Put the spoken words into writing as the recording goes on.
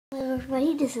Hello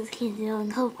everybody, this is Kenzo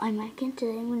and Hope. I'm back in.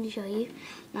 Today I'm going to show you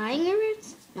not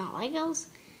ignorance, not Legos,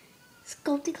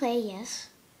 sculpted clay, yes,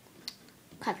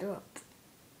 cut the rope.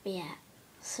 But yeah,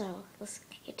 so let's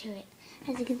get to it.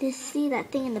 As you can just see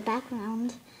that thing in the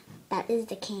background, that is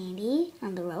the candy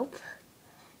on the rope,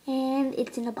 and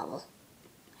it's in a bubble.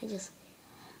 It's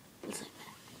like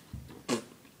that.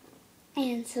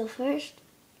 And so first,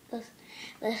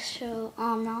 let's show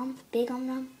Nom, big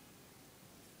Nom.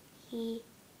 He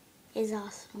is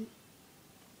awesome.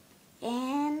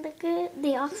 And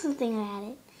the awesome thing about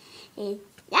it is,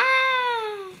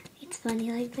 it's funny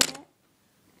like that.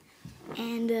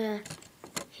 And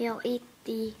he'll eat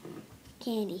the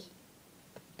candy.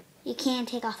 You can't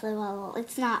take off the bubble.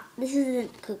 It's not, this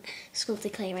isn't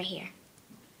sculpted clay right here.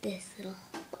 This little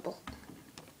bubble.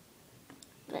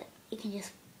 But you can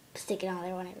just stick it on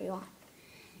there whenever you want.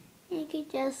 And you can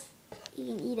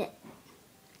eat it.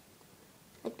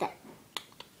 Like that.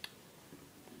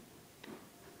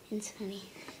 It's funny.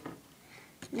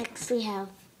 Next we have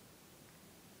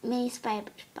Mini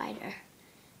Spider.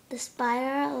 The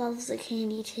spider loves the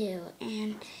candy too,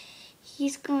 and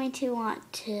he's going to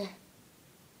want to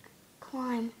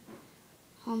climb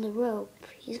on the rope.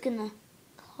 He's gonna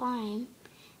climb.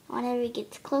 Whenever he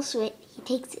gets close to it, he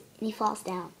takes it and he falls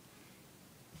down.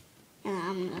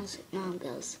 And Mom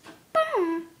goes, "Burr."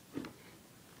 I'm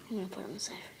gonna put him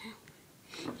aside for now.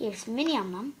 Here's Mini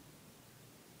Nom.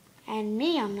 And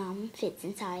Mini Nom fits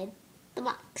inside the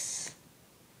box.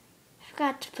 I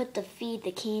forgot to put the feed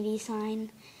the candy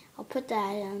sign. I'll put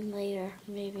that in later,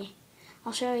 maybe.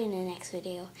 I'll show you in the next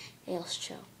video. It'll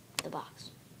show the box.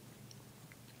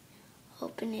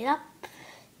 Open it up.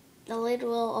 The lid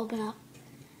will open up.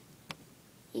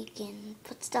 You can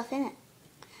put stuff in it.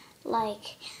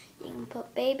 Like, you can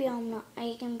put baby Nom,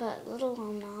 you can put little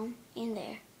Nom in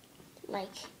there.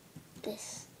 Like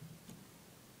this.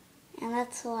 And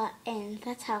that's how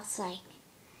it's like.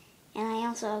 And I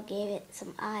also gave it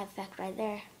some eye effect right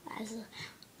there as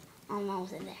Nom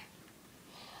was in there.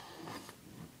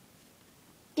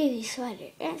 Baby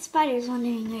Spider. And Spider's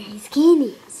wondering where his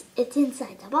candy is. It's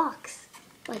inside the box.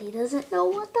 But he doesn't know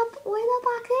where the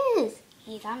box is.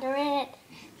 He's under it.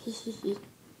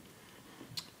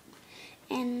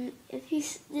 And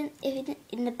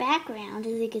in the background,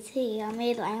 as you can see, I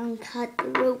made my own cut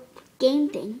rope game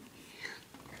thing.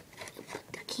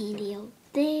 Put the candy out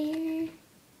there.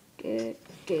 He's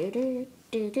doing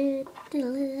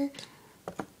it.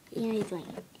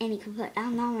 And you can put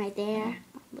Nom right there.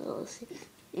 Little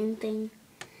thing.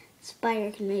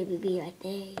 Spider can maybe be right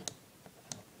there.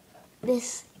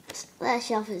 That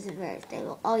shelf isn't very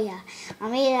stable. Oh yeah, I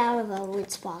made it out of a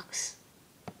Ritz box.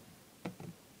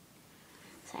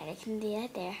 Spider can be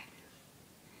right there.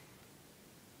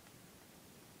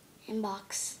 And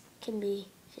box can be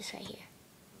just right here.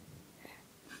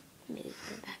 Maybe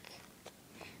put it back.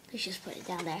 Let's just put it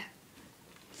down there.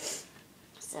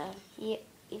 So you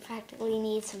practically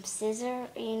need some scissors.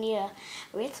 You need a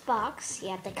Ritz box. You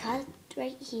have to cut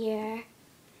right here.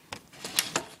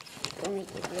 Let me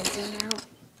get this in out.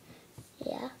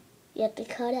 Yeah, you have to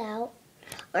cut out.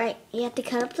 Alright, you have to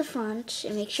cut up the front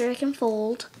and make sure it can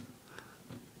fold.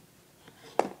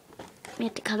 You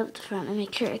have to cut up the front and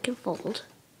make sure it can fold.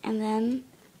 And then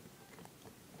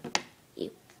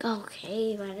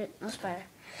okay, you got it. No spider.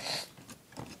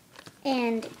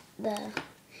 And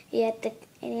you have to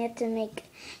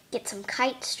get some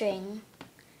kite string,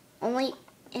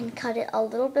 and cut it a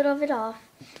little bit of it off.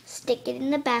 Stick it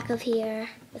in the back of here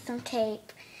with some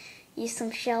tape. Use some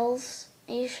shells.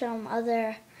 Use some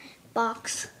other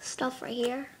box stuff right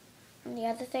here, and the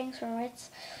other things from Ritz.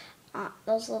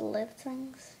 Those little lip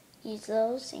things. Use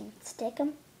those and stick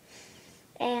them.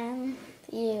 And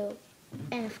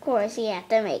of course you have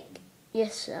to make your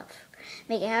stuff.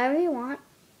 Make it however you want.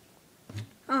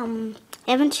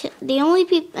 The only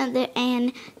people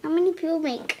and how many people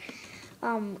make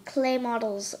clay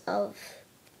models of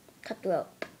cut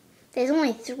rope? There's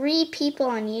only 3 people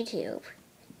on YouTube.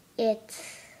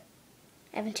 It's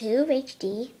EvanTube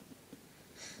HD,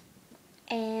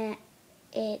 and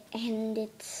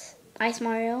it's Ice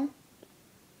Mario.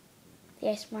 The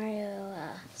Ice Mario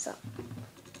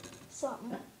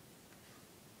something.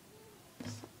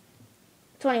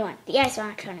 21. The Ice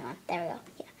Mario 21. There we go.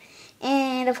 Yeah.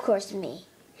 And of course me.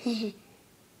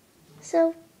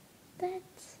 So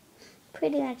that's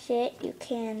pretty much it. You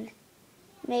can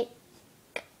make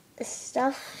the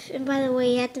stuff. And by the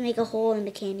way, you have to make a hole in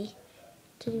the candy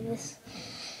to do this.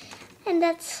 And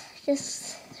that's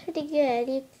just pretty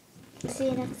good. See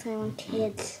you next time on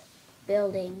Kids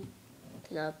Building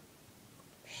Club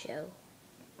Show.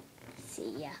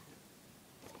 See ya.